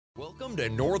Welcome to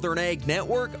Northern Ag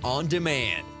Network On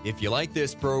Demand. If you like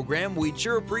this program, we'd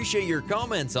sure appreciate your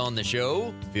comments on the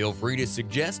show. Feel free to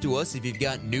suggest to us if you've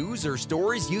got news or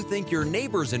stories you think your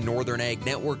neighbors in Northern Ag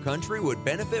Network country would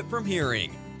benefit from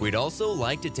hearing. We'd also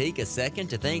like to take a second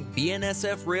to thank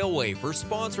BNSF Railway for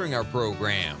sponsoring our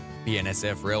program.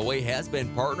 BNSF Railway has been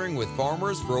partnering with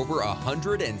farmers for over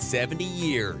 170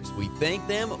 years. We thank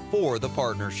them for the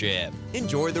partnership.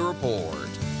 Enjoy the report.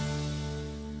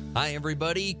 Hi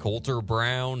everybody, Colter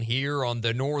Brown here on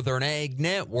the Northern Ag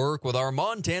Network with our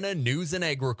Montana News and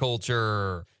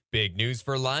Agriculture. Big news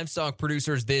for livestock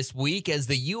producers this week as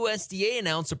the USDA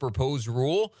announced a proposed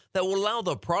rule that will allow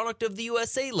the product of the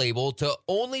USA label to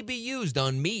only be used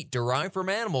on meat derived from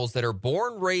animals that are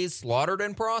born, raised, slaughtered,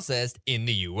 and processed in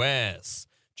the U.S.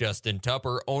 Justin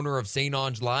Tupper, owner of St.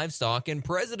 Onge Livestock and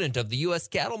president of the U.S.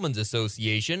 Cattlemen's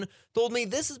Association, told me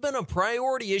this has been a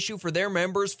priority issue for their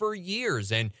members for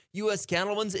years, and U.S.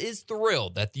 Cattlemen's is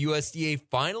thrilled that the USDA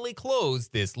finally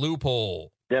closed this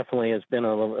loophole. Definitely has been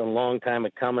a long time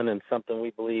coming and something we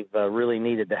believe really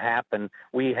needed to happen.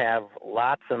 We have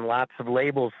lots and lots of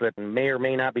labels that may or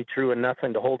may not be true and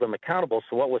nothing to hold them accountable.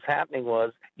 So what was happening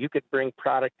was you could bring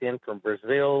product in from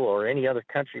Brazil or any other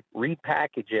country,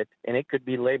 repackage it, and it could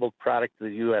be labeled product of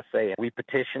the USA. We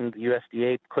petitioned the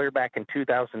USDA clear back in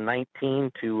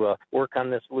 2019 to work on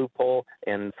this loophole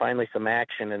and finally some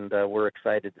action, and we're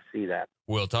excited to see that.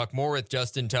 We'll talk more with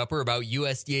Justin Tupper about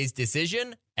USDA's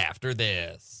decision after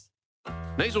this.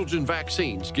 Nasalgen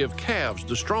vaccines give calves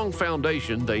the strong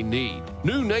foundation they need.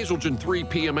 New Nasalgen 3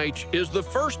 PMH is the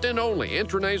first and only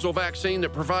intranasal vaccine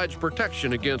that provides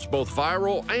protection against both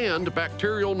viral and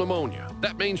bacterial pneumonia.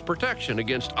 That means protection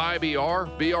against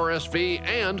IBR, BRSV,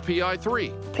 and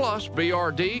PI3, plus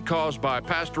BRD caused by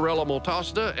Pastorella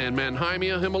multocida and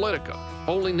Mannheimia hemolytica.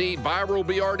 Only need viral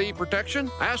BRD protection?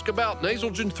 Ask about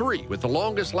Nasalgen 3 with the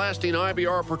longest-lasting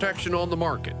IBR protection on the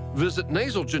market. Visit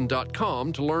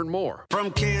nasalgen.com to learn more.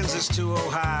 From Kansas to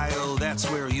Ohio, that's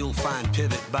where you'll find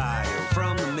Pivot Bio.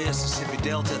 From the Mississippi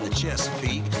Delta and the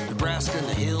Chesapeake, Nebraska and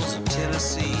the hills of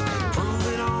Tennessee,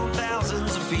 proving on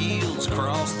thousands of fields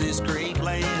across this great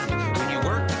land. When you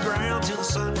work the ground till the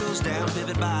sun goes down,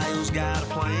 Pivot Bio's got a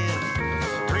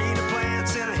plan. Greener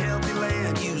plants and a healthy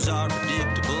land, use our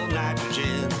predictable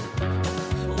nitrogen.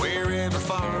 Wherever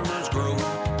farmers grow,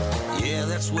 yeah,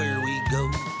 that's where we go.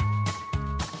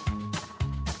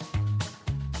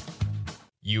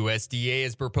 USDA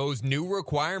has proposed new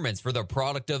requirements for the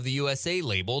product of the USA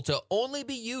label to only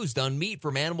be used on meat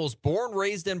from animals born,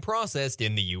 raised, and processed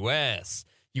in the U.S.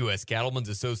 U.S. Cattlemen's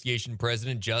Association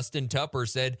President Justin Tupper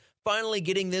said finally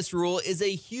getting this rule is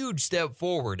a huge step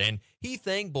forward, and he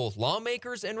thanked both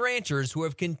lawmakers and ranchers who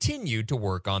have continued to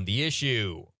work on the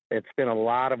issue. It's been a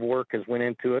lot of work has went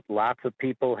into it. Lots of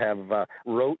people have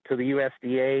wrote to the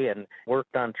USDA and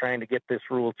worked on trying to get this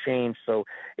rule changed. So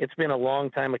it's been a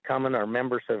long time coming. Our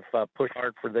members have pushed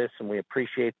hard for this, and we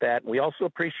appreciate that. We also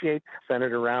appreciate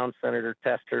Senator Round, Senator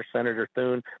Tester, Senator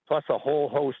Thune, plus a whole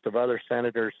host of other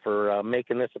senators for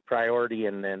making this a priority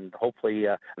and hopefully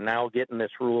now getting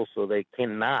this rule so they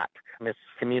cannot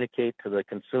miscommunicate to the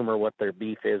consumer what their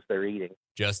beef is they're eating.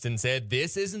 Justin said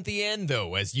this isn't the end,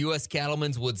 though, as U.S.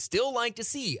 Cattlemen's would still like to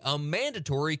see a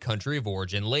mandatory country of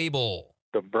origin label.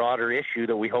 The broader issue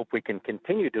that we hope we can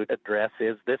continue to address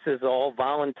is this is all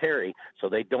voluntary, so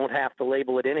they don't have to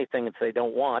label it anything if they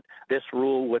don't want. This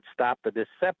rule would stop the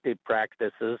deceptive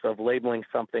practices of labeling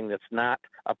something that's not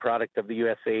a product of the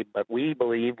USA, but we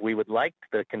believe we would like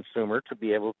the consumer to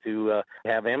be able to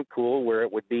have MCOOL where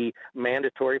it would be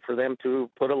mandatory for them to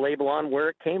put a label on where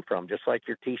it came from, just like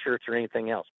your T-shirts or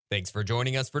anything else. Thanks for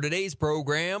joining us for today's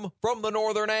program. From the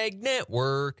Northern Ag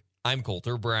Network, I'm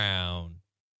Colter Brown.